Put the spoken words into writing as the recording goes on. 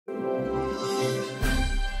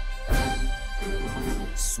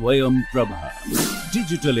Swayam Prabha.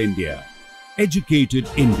 Digital India. Educated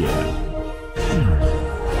India.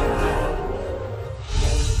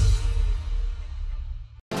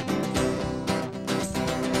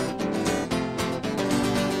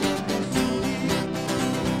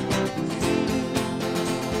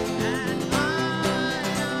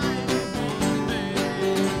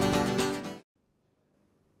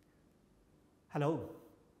 Hello,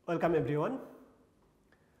 welcome everyone.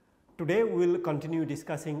 Today we will continue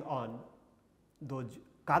discussing on those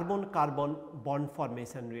carbon-carbon bond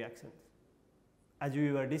formation reactions. As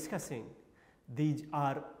we were discussing, these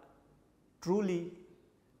are truly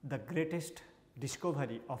the greatest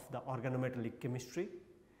discovery of the organometallic chemistry.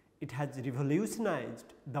 It has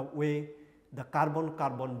revolutionized the way the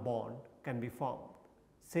carbon-carbon bond can be formed.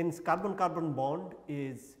 Since carbon-carbon bond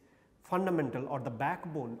is fundamental or the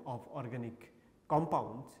backbone of organic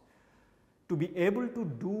compounds, to be able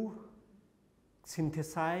to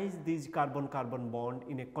synthesize these carbon-carbon bond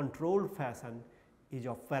in a controlled fashion is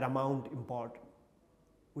of paramount importance.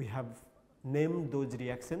 We have named those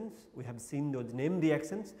reactions, we have seen those named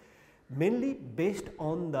reactions mainly based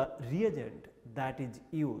on the reagent that is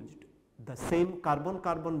used. The same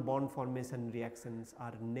carbon-carbon bond formation reactions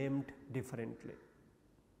are named differently.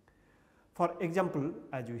 For example,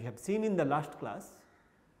 as we have seen in the last class,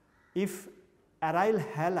 if aryl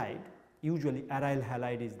halide, usually aryl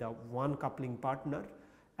halide is the one coupling partner,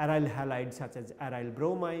 aryl halide such as aryl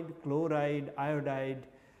bromide, chloride, iodide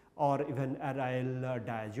or even aryl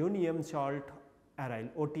diazonium salt, aryl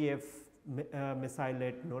OTF,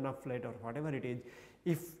 mesylate, nonaflate or whatever it is,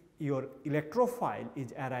 if your electrophile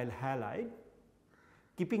is aryl halide,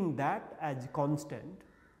 keeping that as constant,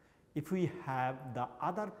 if we have the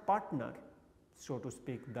other partner, so to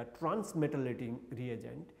speak, the transmetallitic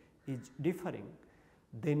reagent is differing,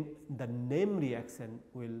 then the name reaction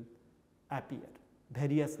will appear,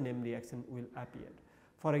 various name reaction will appear.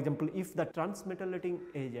 For example, if the transmetallitic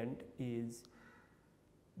agent is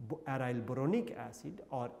aryl boronic acid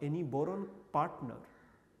or any boron partner,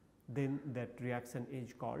 then that reaction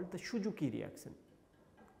is called the Suzuki reaction.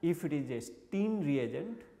 If it is a Steen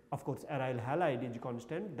reagent, of course, aryl halide is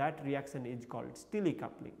constant, that reaction is called Stille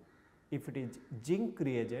coupling. If it is zinc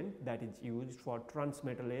reagent that is used for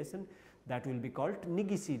transmetallation, that will be called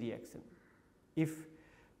Nigisi reaction. If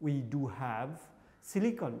we do have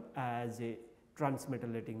silicon as a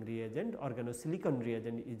transmetallating reagent, organosilicon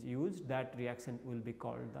reagent is used, that reaction will be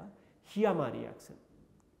called the Hiyama reaction.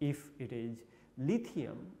 If it is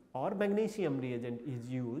lithium or magnesium reagent is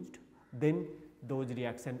used, then those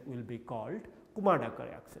reaction will be called Kumada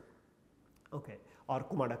reaction, okay, or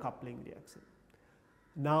Kumada coupling reaction.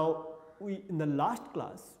 Now, in the last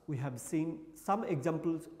class we have seen some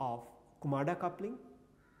examples of Kumada coupling.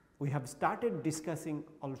 We have started discussing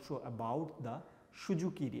also about the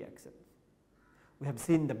Suzuki reaction. We have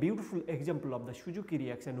seen the beautiful example of the Suzuki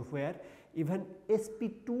reaction where even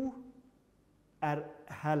sp2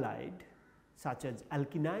 halide such as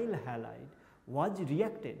alkynyl halide was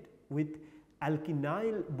reacted with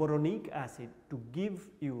alkynyl boronic acid to give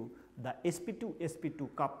you the sp2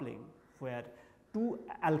 coupling, where two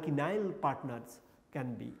alkynyl partners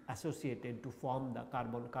can be associated to form the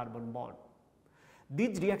carbon-carbon bond.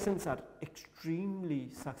 These reactions are extremely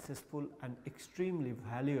successful and extremely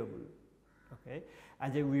valuable. Okay.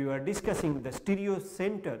 As we were discussing, the stereo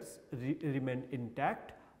centers remain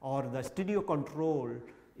intact, or the stereo control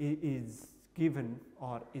is given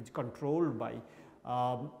or is controlled by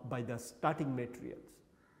the starting materials.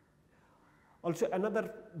 Also,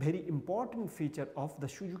 another very important feature of the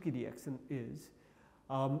Suzuki reaction is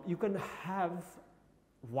you can have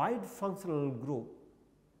wide functional group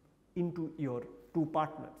into your two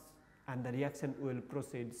partners and the reaction will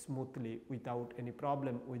proceed smoothly without any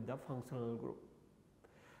problem with the functional group.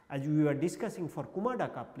 As we were discussing for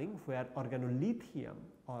Kumada coupling, where organolithium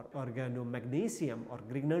or organomagnesium or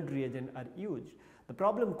Grignard reagent are used, the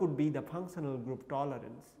problem could be the functional group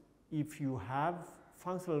tolerance. If you have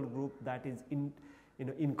functional group that is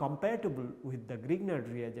incompatible with the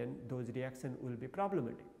Grignard reagent, those reaction will be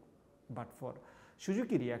problematic. But for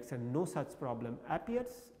Suzuki reaction, no such problem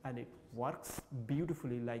appears and it works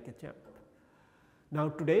beautifully like a champ. Now,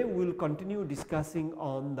 today we will continue discussing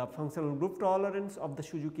on the functional group tolerance of the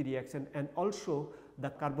Suzuki reaction and also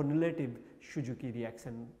the carbonylative Suzuki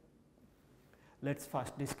reaction. Let us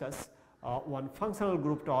first discuss one functional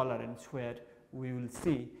group tolerance, where we will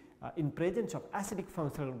see in presence of acidic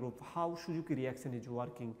functional group how Suzuki reaction is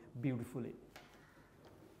working beautifully.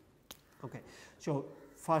 Okay. So,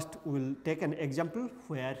 first we will take an example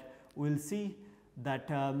where we will see that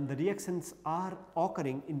the reactions are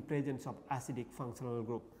occurring in presence of acidic functional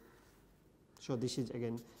group. So, this is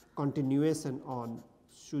again continuation on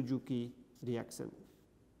Suzuki reaction.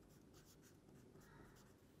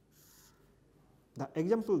 The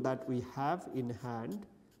example that we have in hand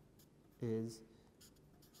is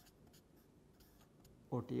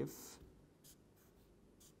OTF.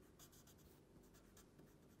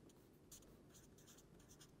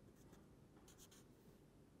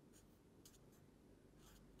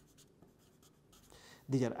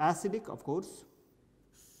 These are acidic, of course.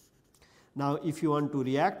 Now, if you want to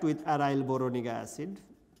react with aryl boronic acid,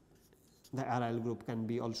 the aryl group can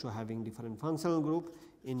be also having different functional group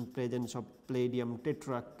in presence of palladium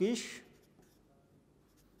tetrakish.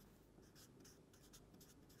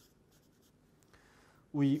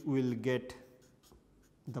 We will get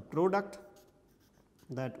the product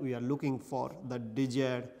that we are looking for, the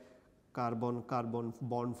desired carbon-carbon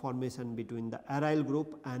bond formation between the aryl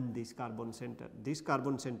group and this carbon center. This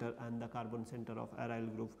carbon center and the carbon center of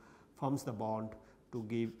aryl group forms the bond to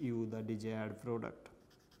give you the desired product.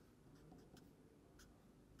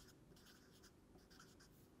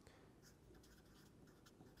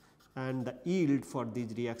 And the yield for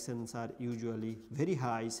these reactions are usually very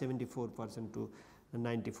high, 74% to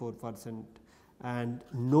 94%, and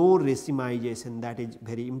no racemization. That is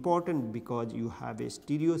very important because you have a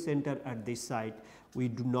stereo center at this site, we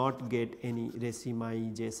do not get any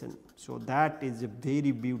racemization. So, that is a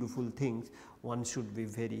very beautiful thing, one should be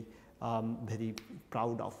very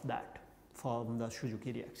proud of that from the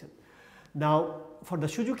Suzuki reaction. Now, for the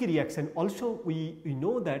Suzuki reaction also we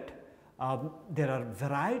know that there are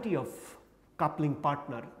variety of coupling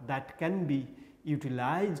partner that can be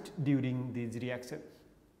utilized during these reactions.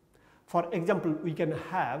 For example, we can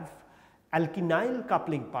have alkynyl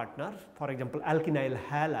coupling partner, for example, alkynyl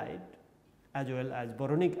halide as well as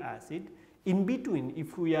boronic acid. In between,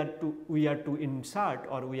 if we are to insert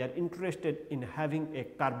or we are interested in having a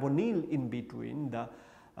carbonyl in between the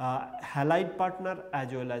halide partner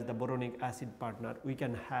as well as the boronic acid partner, we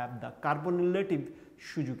can have the carbonylative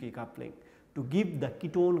Suzuki coupling to give the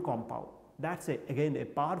ketone compound. That is again a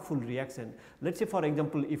powerful reaction. Let us say for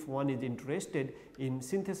example, if one is interested in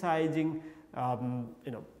synthesizing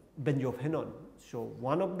benzophenone. So,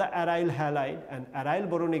 one of the aryl halide and aryl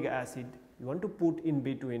boronic acid you want to put in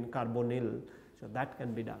between carbonyl. So, that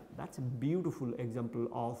can be done. That is a beautiful example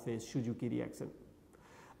of a Suzuki reaction.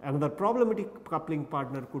 Another problematic coupling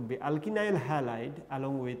partner could be alkynyl halide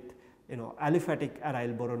along with aliphatic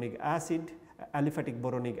aryl boronic acid, aliphatic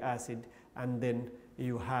boronic acid, and then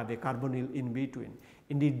you have a carbonyl in between.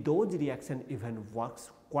 Indeed, those reaction even works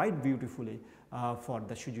quite beautifully for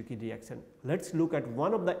the Suzuki reaction. Let us look at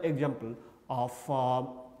one of the example of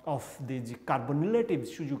this carbonylative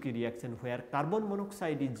Suzuki reaction where carbon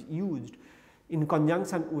monoxide is used in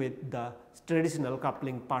conjunction with the traditional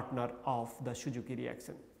coupling partner of the Suzuki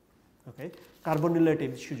reaction. Okay.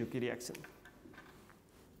 Carbonylative Suzuki reaction.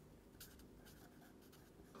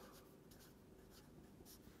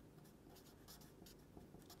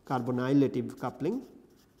 Carbonylative coupling.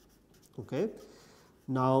 Okay.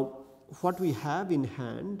 Now, what we have in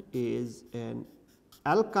hand is an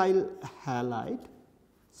alkyl halide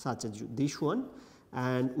such as this one,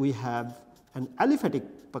 and we have an aliphatic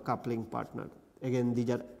coupling partner. Again, these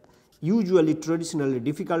are usually traditionally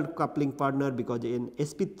difficult coupling partner because in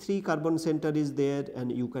sp3 carbon center is there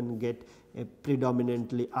and you can get a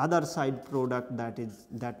predominantly other side product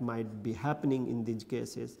that might be happening in these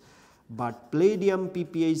cases. But palladium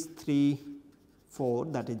PPH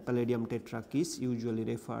 3,4, that is palladium tetrakish, usually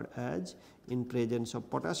referred as in presence of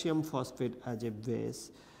potassium phosphate as a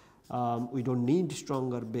base. We do not need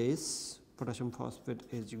stronger base, potassium phosphate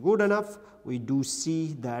is good enough. We do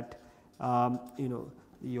see that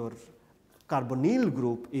your carbonyl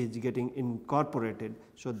group is getting incorporated.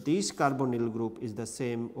 So, this carbonyl group is the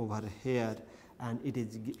same over here and it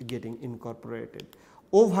is getting incorporated.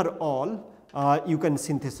 Overall, you can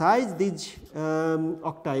synthesize this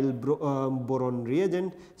octyl boron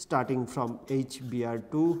reagent starting from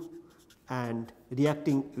HBr2 and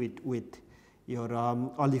reacting with your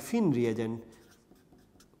olefin reagent,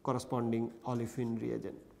 corresponding olefin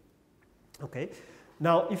reagent. Okay.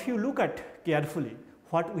 Now, if you look at carefully,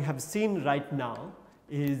 what we have seen right now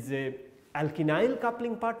is a alkynyl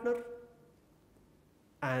coupling partner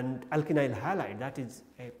and alkynyl halide, that is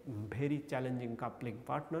a very challenging coupling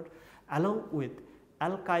partner, along with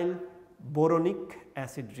alkyl boronic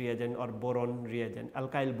acid reagent or boron reagent,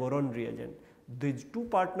 alkyl boron reagent. These two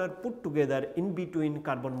partners put together in between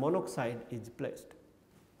carbon monoxide is placed.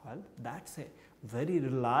 Well, that is a very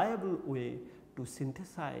reliable way to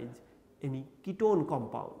synthesize any ketone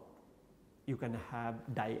compound you can have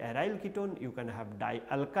diaryl ketone, you can have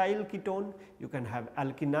dialkyl ketone, you can have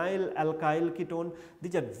alkenyl alkyl ketone.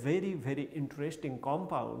 These are very, very interesting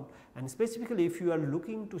compound, and specifically if you are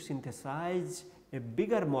looking to synthesize a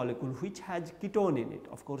bigger molecule which has ketone in it.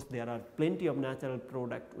 Of course, there are plenty of natural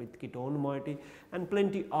product with ketone moiety and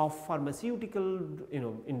plenty of pharmaceutical,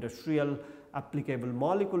 industrial applicable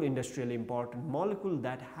molecule, industrially important molecule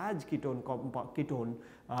that has ketone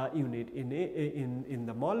unit in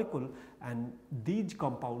the molecule, and these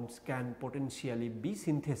compounds can potentially be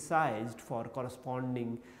synthesized for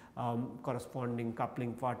corresponding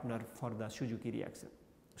coupling partner for the Suzuki reaction.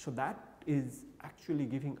 So, that is actually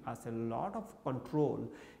giving us a lot of control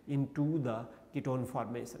into the ketone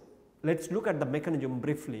formation. Let us look at the mechanism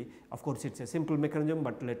briefly. Of course, it is a simple mechanism,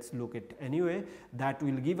 but let us look it anyway. That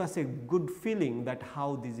will give us a good feeling that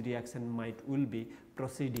how this reaction will be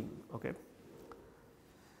proceeding. Okay.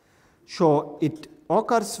 So, it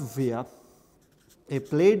occurs via a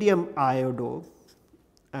palladium iodo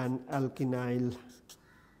and alkenyl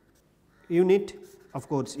unit. Of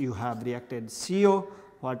course, you have reacted CO.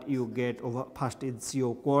 What you get over first is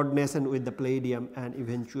CO coordination with the palladium, and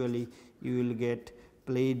eventually you will get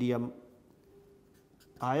palladium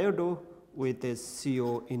iodo with a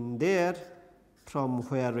CO in there, from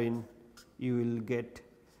wherein you will get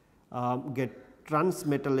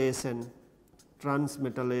transmetallation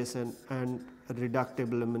and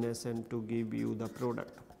reductive elimination to give you the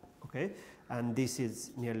product. Okay. And this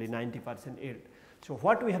is nearly 90% yield. So,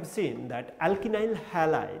 what we have seen that alkenyl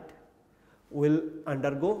halide will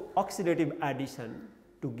undergo oxidative addition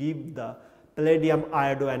to give the palladium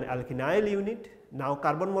iodo and alkenyl unit. Now,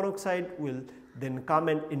 carbon monoxide will then come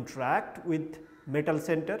and interact with metal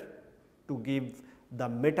center to give the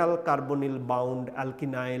metal carbonyl bound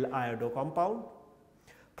alkenyl iodo compound.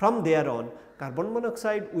 From there on, carbon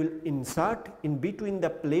monoxide will insert in between the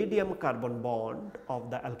palladium carbon bond of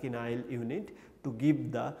the alkenyl unit to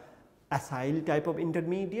give the acyl type of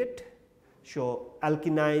intermediate. So,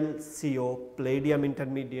 alkenyl CO palladium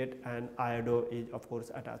intermediate, and iodo is of course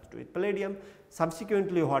attached to it palladium.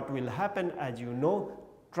 Subsequently, what will happen, as you know,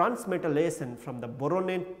 transmetallation from the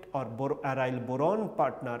boronate or aryl boron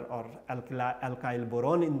partner or alkyl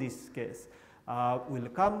boron in this case will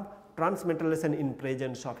come. Transmetallation in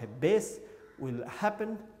presence of a base will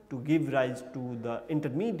happen to give rise to the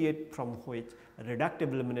intermediate, from which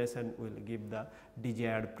reductive elimination will give the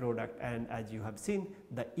desired product, and as you have seen,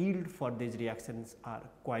 the yield for these reactions are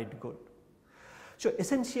quite good. So,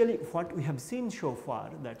 essentially what we have seen so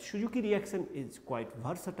far, that Suzuki reaction is quite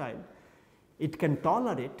versatile. It can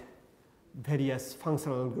tolerate various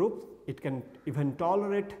functional groups, it can even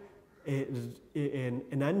tolerate an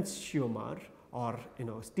enantiomer, or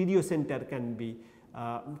stereocenter can be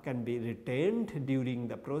retained during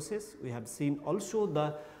the process. We have seen also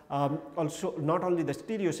the also not only the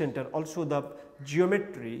stereocenter, also the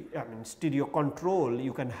geometry, stereo control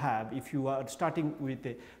you can have if you are starting with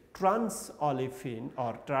a trans olefin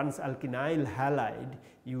or trans alkenyl halide,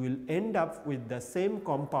 you will end up with the same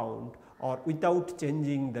compound or without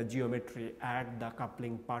changing the geometry at the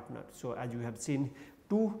coupling partner. So, as you have seen,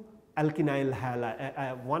 two alkenyl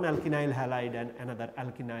halide, one alkenyl halide and another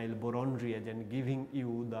alkenyl boron reagent, giving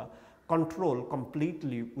you the control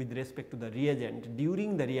completely with respect to the reagent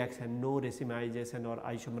during the reaction, no racemization or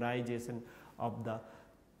isomerization of the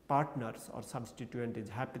partners or substituent is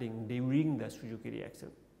happening during the Suzuki reaction.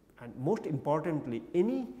 And most importantly,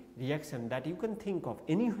 any reaction that you can think of,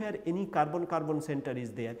 anywhere any carbon-carbon center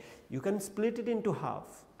is there, you can split it into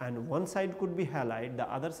half, and one side could be halide,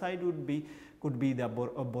 the other side could be the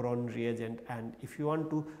boron reagent. And if you want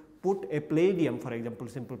to put a palladium, for example,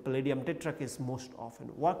 simple palladium tetrakis most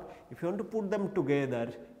often work. If you want to put them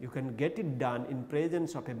together, you can get it done in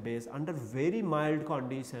presence of a base under very mild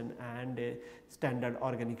condition and a standard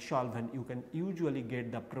organic solvent. You can usually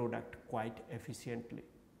get the product quite efficiently.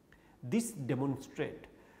 This demonstrates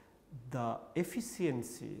the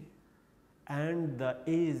efficiency and the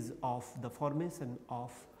ease of the formation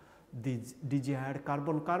of this desired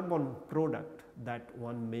carbon-carbon product that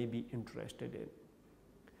one may be interested in.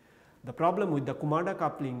 The problem with the Kumada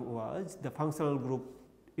coupling was the functional group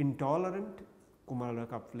intolerant. Kumada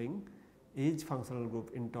coupling is functional group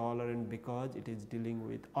intolerant because it is dealing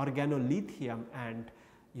with organolithium and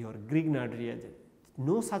your Grignard reagent.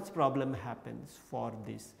 No such problem happens for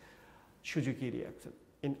this Suzuki reaction.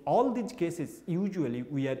 In all these cases, usually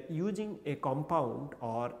we are using a compound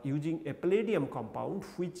or using a palladium compound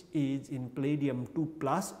which is in palladium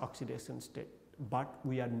 2+ oxidation state, but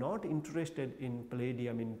we are not interested in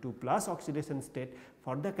palladium in 2+ oxidation state.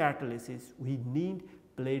 For the catalysis, we need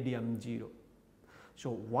palladium 0. So,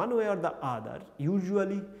 one way or the other,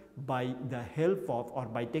 usually by the help of or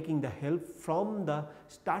by taking the help from the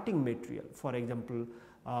starting material. For example,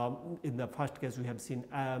 in the first case we have seen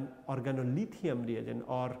organolithium reagent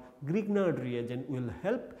or Grignard reagent will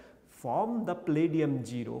help form the palladium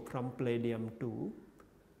 0 from palladium 2,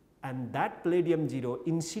 and that palladium 0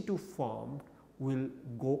 in situ form will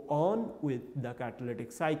go on with the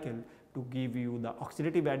catalytic cycle to give you the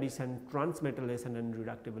oxidative addition, transmetallation and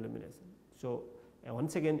reductive elimination. So,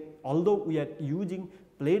 once again, although we are using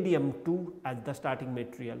palladium 2 as the starting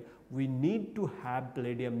material, we need to have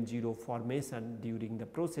palladium 0 formation during the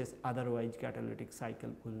process, otherwise catalytic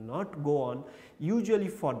cycle will not go on. Usually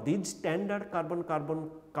for this standard carbon-carbon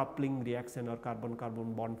coupling reaction or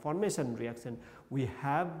carbon-carbon bond formation reaction, we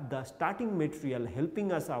have the starting material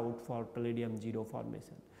helping us out for palladium 0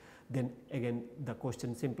 formation. Then again the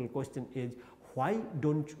question, simple question is, why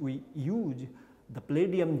do not we use the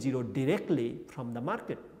palladium 0 directly from the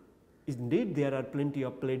market? Indeed, there are plenty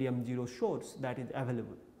of palladium 0 source that is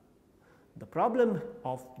available. The problem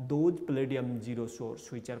of those palladium 0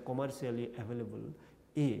 source which are commercially available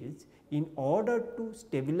is, in order to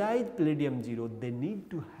stabilize palladium 0, they need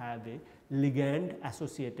to have a ligand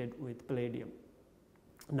associated with palladium.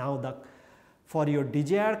 Now, for your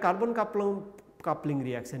desired carbon coupling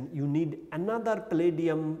reaction, you need another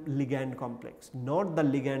palladium ligand complex, not the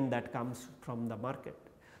ligand that comes from the market.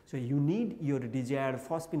 So, you need your desired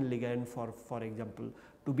phosphine ligand for example,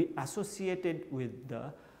 to be associated with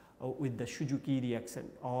the Suzuki reaction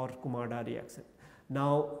or Kumada reaction.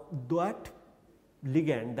 Now, that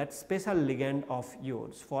ligand, that special ligand of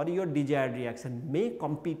yours for your desired reaction may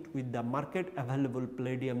compete with the market available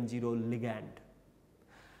palladium 0 ligand.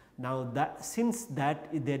 Now, since there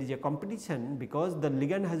is a competition, because the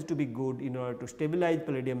ligand has to be good in order to stabilize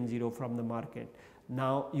palladium 0 from the market.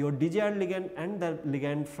 Now, your desired ligand and the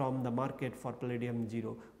ligand from the market for palladium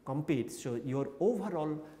 0 competes. So, your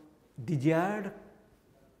overall desired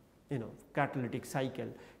catalytic cycle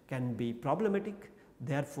can be problematic.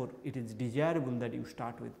 Therefore, it is desirable that you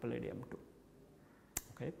start with palladium 2.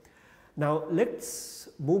 Okay. Now, let us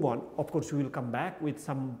move on. Of course, we will come back with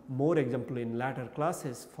some more example in later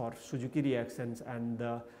classes for Suzuki reactions and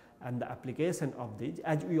the application of these,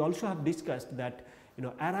 as we also have discussed that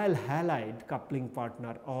aryl halide coupling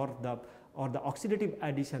partner or the oxidative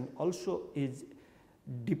addition also is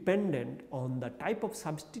dependent on the type of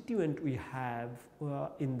substituent we have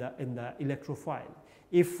in the electrophile.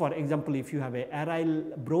 If, for example, if you have a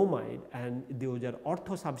aryl bromide and those are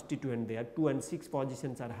ortho substituent there, 2 and 6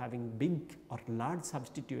 positions are having big or large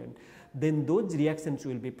substituent, then those reactions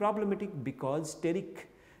will be problematic because steric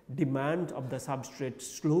demand of the substrate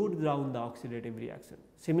slowed down the oxidative reaction.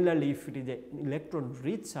 Similarly, if it is an electron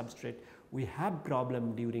rich substrate, we have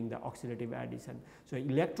problem during the oxidative addition. So,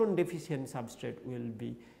 electron deficient substrate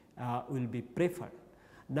will be preferred.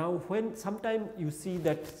 Now, when sometime you see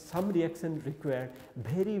that some reaction require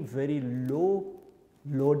very low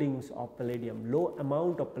loadings of palladium, low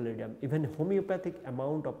amount of palladium, even homeopathic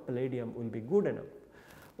amount of palladium will be good enough.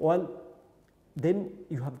 Well, then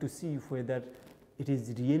you have to see whether it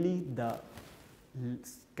is really the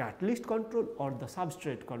catalyst control or the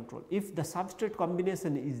substrate control. If the substrate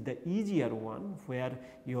combination is the easier one, where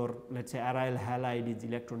your, let us say, aryl halide is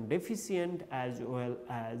electron deficient as well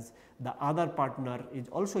as the other partner is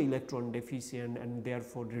also electron deficient, and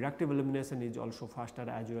therefore reductive elimination is also faster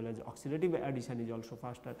as well as oxidative addition is also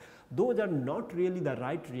faster, those are not really the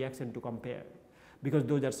right reaction to compare, because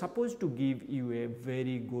those are supposed to give you a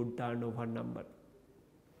very good turnover number.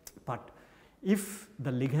 But if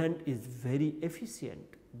the ligand is very efficient,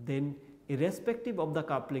 then irrespective of the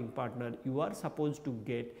coupling partner, you are supposed to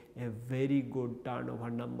get a very good turnover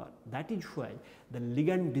number. That is why the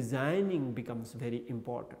ligand designing becomes very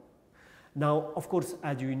important. Now, of course,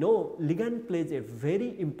 as you know, ligand plays a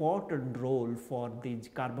very important role for these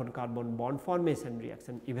carbon-carbon bond formation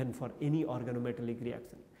reaction, even for any organometallic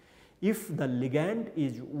reaction. If the ligand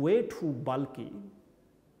is way too bulky,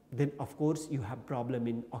 then of course you have problem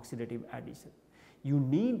in oxidative addition. You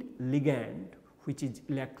need ligand which is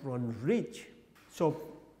electron rich. So,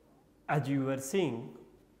 as you were seeing,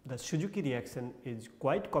 the Suzuki reaction is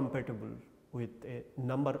quite compatible with a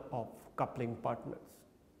number of coupling partners.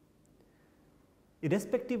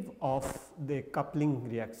 Irrespective of the coupling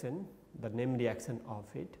reaction, the name reaction of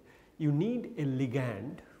it, you need a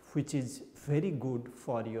ligand which is very good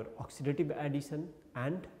for your oxidative addition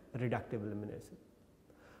and reductive elimination.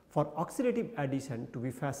 For oxidative addition to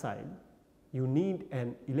be facile, you need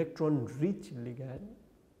an electron rich ligand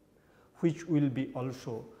which will be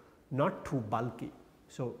also not too bulky.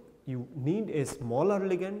 So, you need a smaller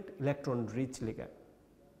ligand, electron rich ligand.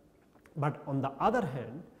 But on the other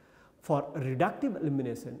hand, for reductive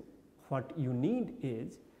elimination, what you need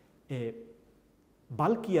is a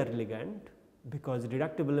bulkier ligand, because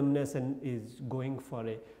reductive elimination is going for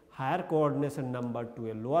a higher coordination number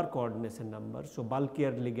to a lower coordination number. So,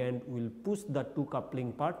 bulkier ligand will push the two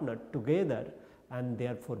coupling partner together, and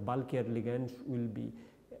therefore, bulkier ligands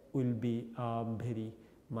will be very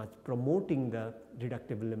much promoting the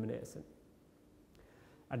reductive elimination.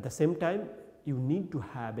 At the same time, you need to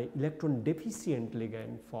have a electron deficient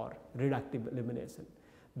ligand for reductive elimination,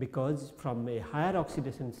 because from a higher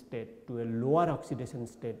oxidation state to a lower oxidation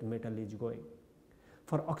state metal is going.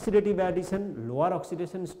 For oxidative addition, lower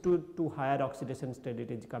oxidation to higher oxidation state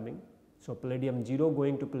it is coming. So, palladium 0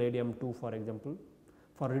 going to palladium 2 for example.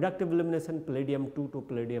 For reductive elimination, palladium 2 to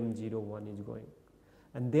palladium 1 is going,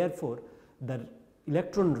 and therefore, the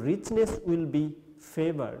electron richness will be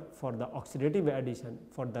favored for the oxidative addition.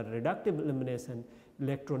 For the reductive elimination,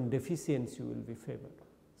 electron deficiency will be favored.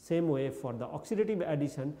 Same way, for the oxidative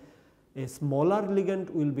addition, a smaller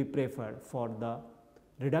ligand will be preferred. For the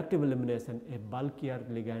reductive elimination, a bulkier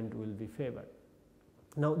ligand will be favored.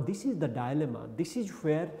 Now, this is the dilemma. This is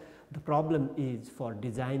where the problem is for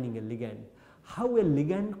designing a ligand. How a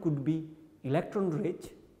ligand could be electron rich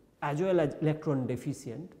as well as electron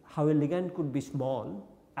deficient, how a ligand could be small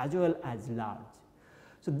as well as large.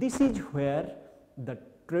 So, this is where the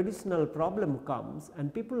traditional problem comes,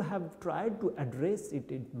 and people have tried to address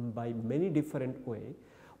it by many different ways.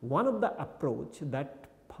 One of the approach that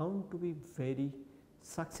found to be very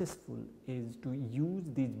successful is to use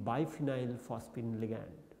this biphenyl phosphine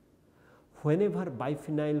ligand. Whenever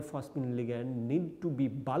biphenyl phosphine ligand need to be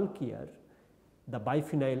bulkier, the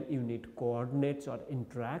biphenyl unit coordinates or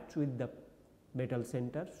interacts with the metal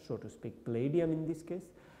center, so to speak palladium in this case,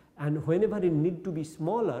 and whenever it need to be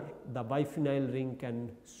smaller, the biphenyl ring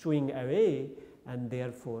can swing away, and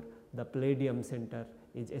therefore, the palladium center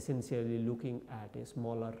is essentially looking at a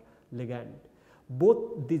smaller ligand.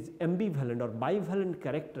 Both these ambivalent or bivalent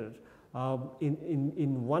characters,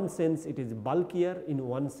 in one sense it is bulkier, in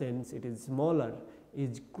one sense it is smaller,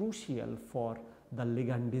 is crucial for the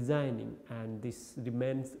ligand designing, and this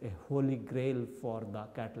remains a holy grail for the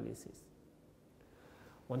catalysis.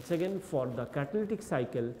 Once again, for the catalytic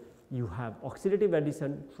cycle, you have oxidative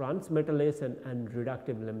addition, transmetallation and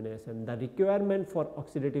reductive elimination. The requirement for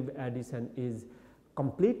oxidative addition is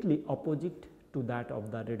completely opposite to that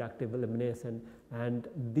of the reductive elimination, and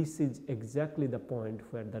this is exactly the point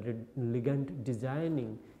where the ligand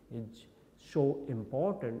designing is so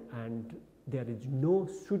important, and there is no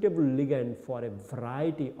suitable ligand for a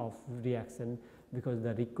variety of reaction, because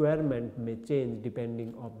the requirement may change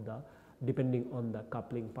depending on the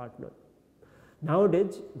coupling partner.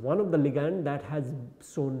 Nowadays, one of the ligand that has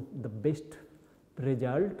shown the best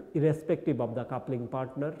result irrespective of the coupling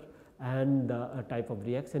partner and the type of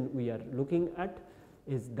reaction we are looking at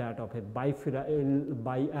is that of a biaryl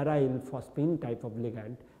phosphine type of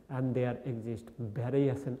ligand, and there exist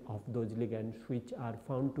variation of those ligands which are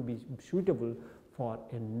found to be suitable for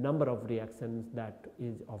a number of reactions that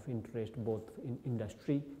is of interest both in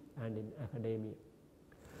industry and in academia.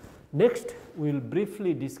 Next, we will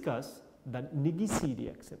briefly discuss the Nigisi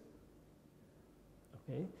reaction.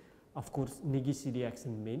 Okay. Of course, Nigisi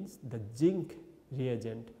reaction means the zinc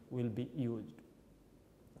reagent will be used.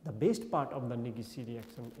 The best part of the Nigisi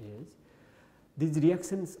reaction is these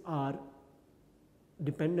reactions are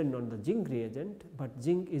dependent on the zinc reagent, but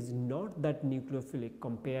zinc is not that nucleophilic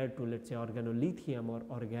compared to, let us say, organolithium or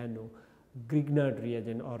organo-Grignard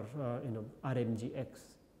reagent or RMGX,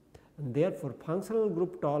 and therefore, functional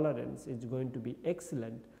group tolerance is going to be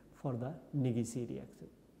excellent for the Nigisi reaction.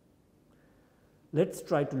 Let us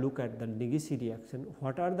try to look at the Nigisi reaction.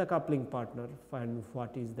 What are the coupling partner and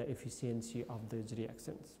what is the efficiency of these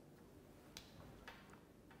reactions?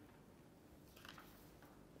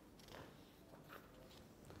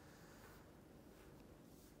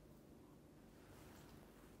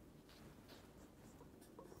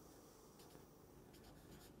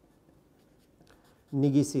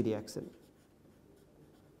 Nigisi reaction.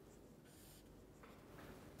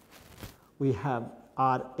 We have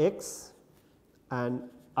Rx and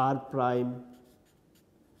R prime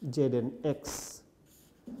Znx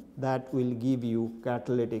that will give you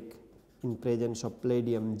catalytic in presence of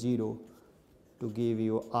palladium 0 to give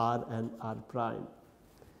you R and R prime.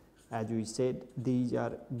 As we said, these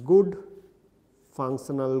are good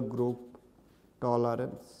functional group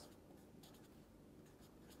tolerance.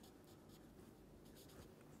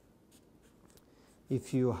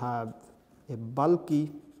 If you have a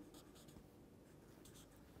bulky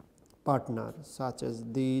partner such as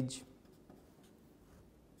these,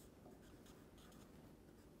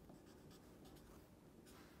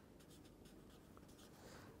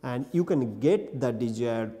 and you can get the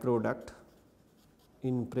desired product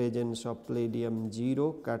in presence of palladium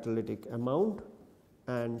 0 catalytic amount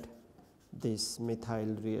and this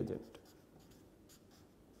methyl reagent.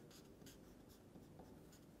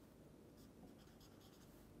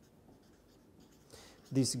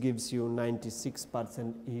 This gives you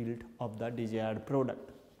 96% yield of the desired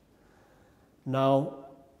product. Now,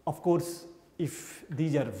 of course, if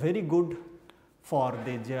these are very good for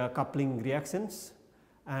the coupling reactions,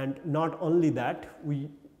 and not only that, we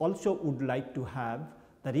also would like to have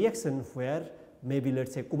the reaction where maybe let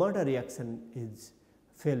us say Kumada reaction is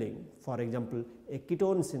failing. For example, a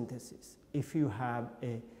ketone synthesis. If you have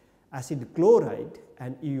a acid chloride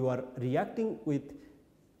and you are reacting with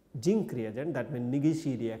zinc reagent, that means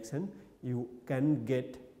Nigisi reaction, you can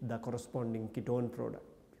get the corresponding ketone product.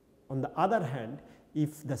 On the other hand,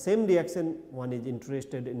 if the same reaction one is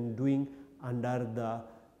interested in doing under the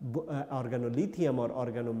organolithium or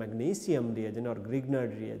organomagnesium reagent or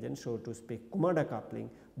Grignard reagent, so to speak Kumada coupling,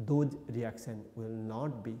 those reaction will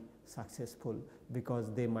not be successful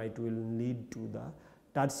because they might will lead to the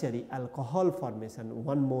tertiary alcohol formation,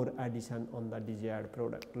 one more addition on the desired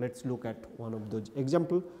product. Let us look at one of those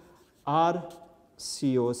example.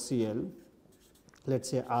 RCOCl, let us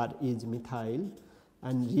say R is methyl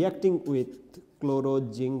and reacting with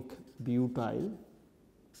chloro zinc butyl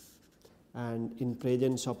and in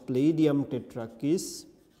presence of palladium tetrakis,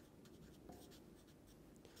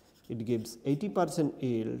 it gives 80%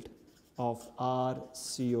 yield of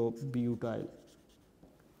RCO butyl.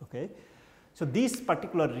 Okay. So, this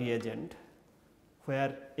particular reagent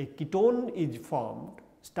where a ketone is formed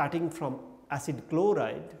starting from acid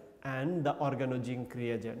chloride and the organozinc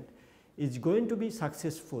reagent is going to be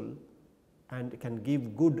successful and can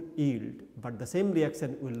give good yield, but the same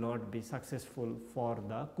reaction will not be successful for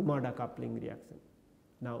the Kumada coupling reaction.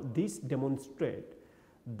 Now, this demonstrates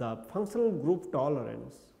the functional group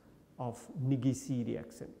tolerance of Nigisi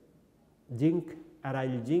reaction. Zinc,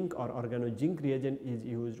 aryl zinc or organozinc reagent is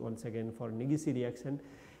used once again for Nigisi reaction.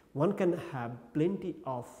 One can have plenty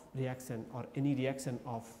of reaction or any reaction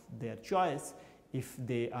of their choice if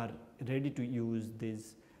they are ready to use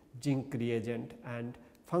this zinc reagent, and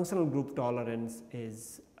functional group tolerance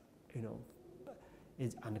is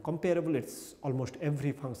is uncomparable. It is almost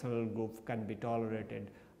every functional group can be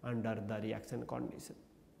tolerated under the reaction condition.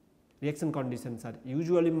 Reaction conditions are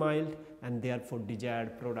usually mild and therefore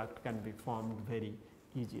desired product can be formed very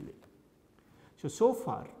easily. So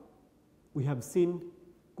far we have seen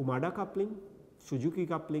Kumada coupling, Suzuki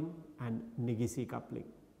coupling and Nigisi coupling.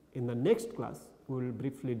 In the next class we will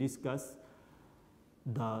briefly discuss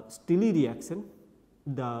the Stille reaction,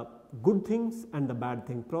 the good things and the bad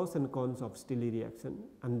thing, pros and cons of Stille reaction,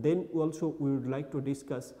 and then also we would like to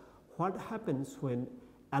discuss what happens when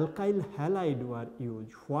alkyl halide were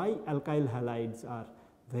used, why alkyl halides are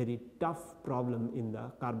very tough problem in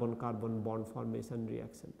the carbon-carbon bond formation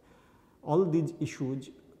reaction. All these issues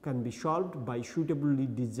can be solved by suitably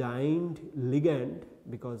designed ligand,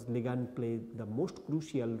 because ligand play the most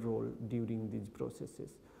crucial role during these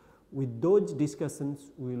processes. With those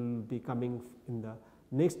discussions we will be coming in the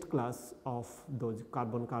next class of those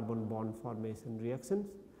carbon-carbon bond formation reactions.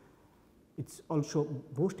 It is also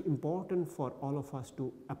most important for all of us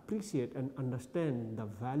to appreciate and understand the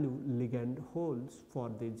value ligand holds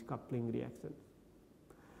for these coupling reactions.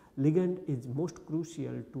 Ligand is most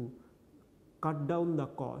crucial to cut down the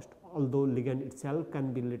cost, although ligand itself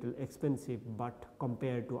can be little expensive, but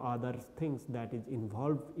compared to other things that is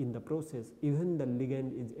involved in the process, even the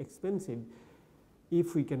ligand is expensive.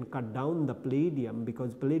 If we can cut down the palladium,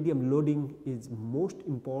 because palladium loading is most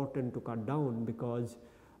important to cut down, because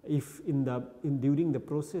if during the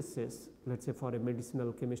processes, let us say for a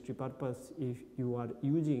medicinal chemistry purpose, if you are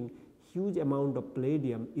using huge amount of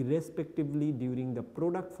palladium, irrespectively during the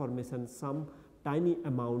product formation some tiny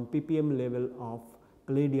amount ppm level of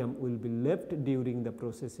palladium will be left during the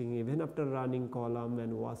processing, even after running column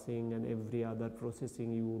and washing and every other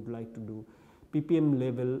processing you would like to do. ppm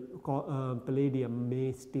level palladium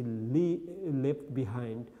may still left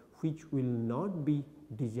behind, which will not be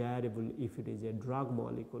desirable if it is a drug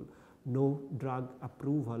molecule. No drug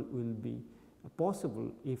approval will be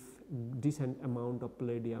possible if decent amount of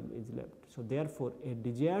palladium is left. So, therefore, a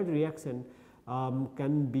desired reaction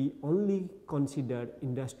can be only considered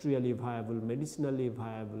industrially viable, medicinally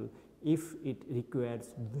viable if it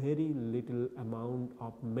requires very little amount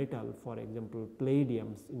of metal, for example,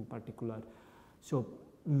 palladiums in particular. So,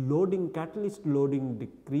 loading, catalyst loading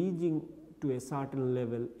decreasing to a certain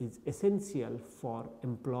level is essential for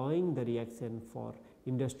employing the reaction for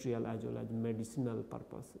industrial as well as medicinal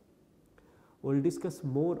purposes. We will discuss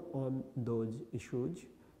more on those issues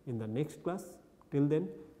in the next class. Till then,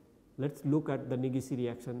 let us look at the Negishi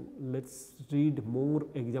reaction, let us read more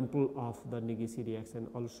example of the Negishi reaction,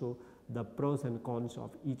 also the pros and cons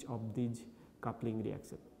of each of these coupling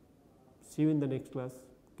reaction. See you in the next class,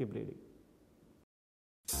 keep reading.